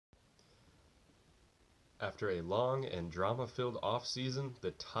After a long and drama-filled off-season,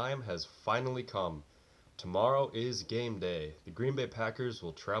 the time has finally come. Tomorrow is game day. The Green Bay Packers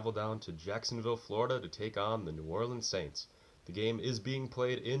will travel down to Jacksonville, Florida to take on the New Orleans Saints. The game is being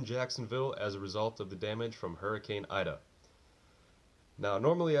played in Jacksonville as a result of the damage from Hurricane Ida. Now,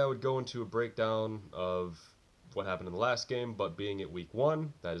 normally I would go into a breakdown of what happened in the last game, but being at week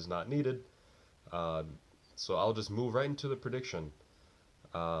 1, that is not needed. So I'll just move right into the prediction.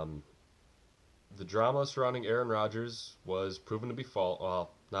 The drama surrounding Aaron Rodgers was proven to be false.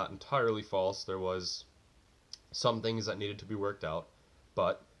 Well, not entirely false. There was some things that needed to be worked out,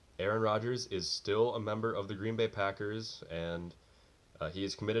 but Aaron Rodgers is still a member of the Green Bay Packers, and he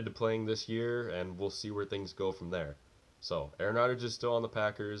is committed to playing this year, and we'll see where things go from there. So, Aaron Rodgers is still on the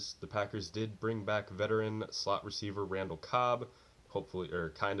Packers. The Packers did bring back veteran slot receiver Randall Cobb, hopefully,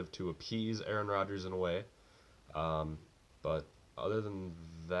 or kind of to appease Aaron Rodgers in a way. But other than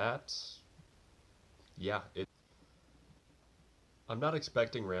that, yeah, I'm not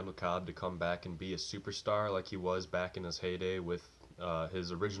expecting Randall Cobb to come back and be a superstar like he was back in his heyday with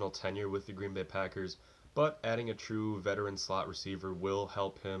his original tenure with the Green Bay Packers, but adding a true veteran slot receiver will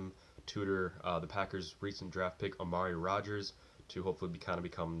help him tutor the Packers' recent draft pick Amari Rodgers to hopefully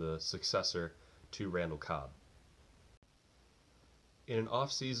become the successor to Randall Cobb. In an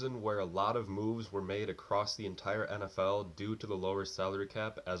offseason where a lot of moves were made across the entire NFL due to the lower salary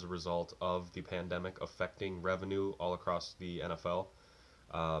cap as a result of the pandemic affecting revenue all across the NFL,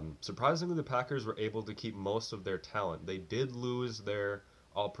 surprisingly, the Packers were able to keep most of their talent. They did lose their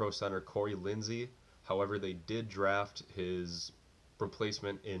All-Pro center Corey Linsley. However, they did draft his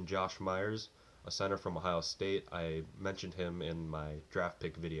replacement in Josh Myers, a center from Ohio State. I mentioned him in my draft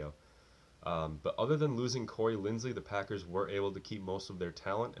pick video. But other than losing Corey Linsley, the Packers were able to keep most of their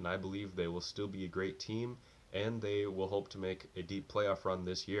talent, and I believe they will still be a great team, and they will hope to make a deep playoff run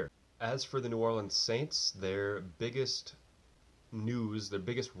this year. As for the New Orleans Saints, their biggest news, their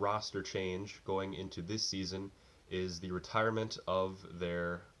biggest roster change going into this season is the retirement of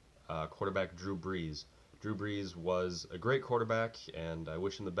their quarterback Drew Brees. Drew Brees was a great quarterback, and I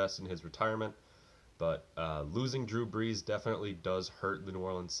wish him the best in his retirement, but losing Drew Brees definitely does hurt the New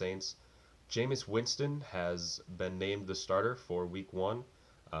Orleans Saints. Jameis Winston has been named the starter for Week 1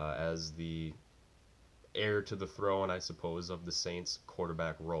 as the heir to the throne, I suppose, of the Saints'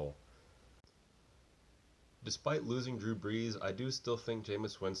 quarterback role. Despite losing Drew Brees, I do still think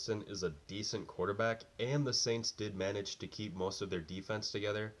Jameis Winston is a decent quarterback, and the Saints did manage to keep most of their defense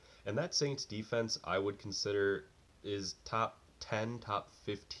together. And that Saints defense I would consider is top 10, top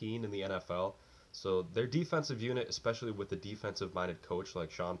 15 in the NFL. So their defensive unit, especially with a defensive-minded coach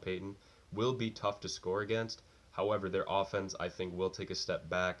like Sean Payton, will be tough to score against. However, their offense, I think, will take a step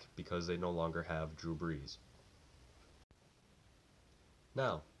back because they no longer have Drew Brees.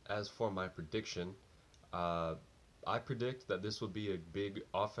 Now, as for my prediction, I predict that this will be a big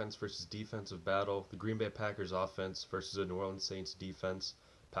offense versus defensive battle. The Green Bay Packers offense versus the New Orleans Saints defense.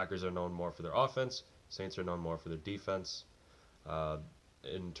 Packers are known more for their offense. Saints are known more for their defense.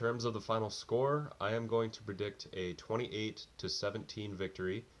 In terms of the final score, I am going to predict a 28-17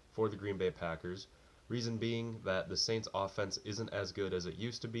 victory for the Green Bay Packers. Reason being that the Saints offense isn't as good as it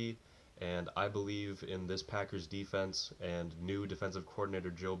used to be, and I believe in this Packers defense and new defensive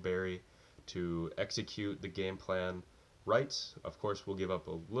coordinator Joe Barry to execute the game plan right. Of course, we'll give up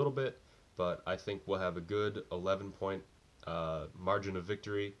a little bit, but I think we'll have a good 11-point margin of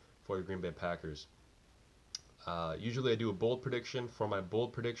victory for the Green Bay Packers. Usually I do a bold prediction. For my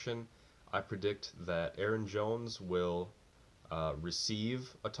bold prediction, I predict that Aaron Jones will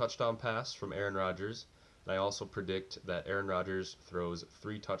receive a touchdown pass from Aaron Rodgers. And I also predict that Aaron Rodgers throws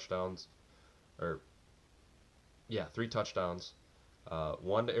 3 touchdowns. 3 touchdowns.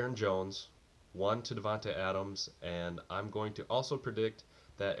 1 to Aaron Jones, 1 to Davante Adams, and I'm going to also predict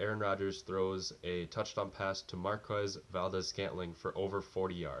that Aaron Rodgers throws a touchdown pass to Marquez Valdes-Scantling for over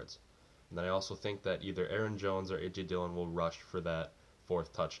 40 yards. And then I also think that either Aaron Jones or A.J. Dillon will rush for that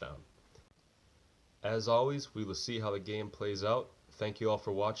 4th touchdown. As always, we will see how the game plays out. Thank you all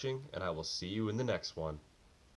for watching, and I will see you in the next one.